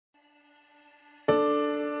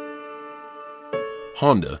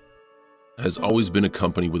Honda has always been a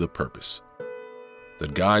company with a purpose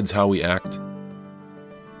that guides how we act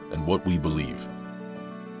and what we believe.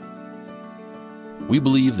 We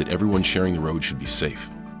believe that everyone sharing the road should be safe.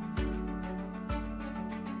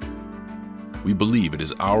 We believe it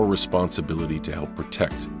is our responsibility to help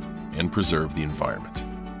protect and preserve the environment.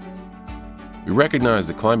 We recognize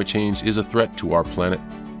that climate change is a threat to our planet,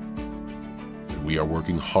 and we are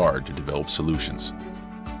working hard to develop solutions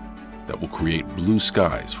that will create blue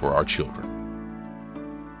skies for our children.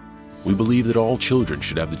 We believe that all children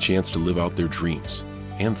should have the chance to live out their dreams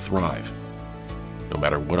and thrive, no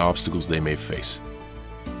matter what obstacles they may face.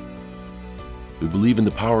 We believe in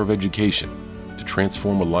the power of education to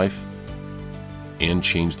transform a life and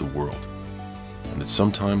change the world, and that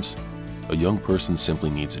sometimes a young person simply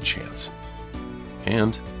needs a chance,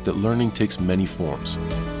 and that learning takes many forms.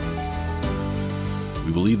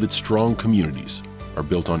 We believe that strong communities are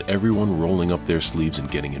built on everyone rolling up their sleeves and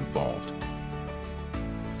getting involved,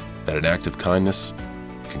 that an act of kindness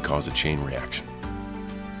can cause a chain reaction,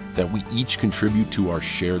 that we each contribute to our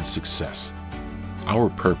shared success. Our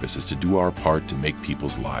purpose is to do our part to make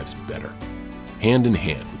people's lives better, hand in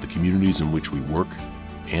hand with the communities in which we work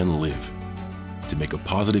and live, to make a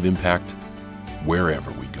positive impact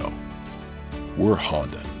wherever we go. We're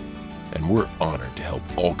Honda, and we're honored to help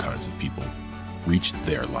all kinds of people reach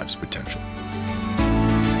their life's potential.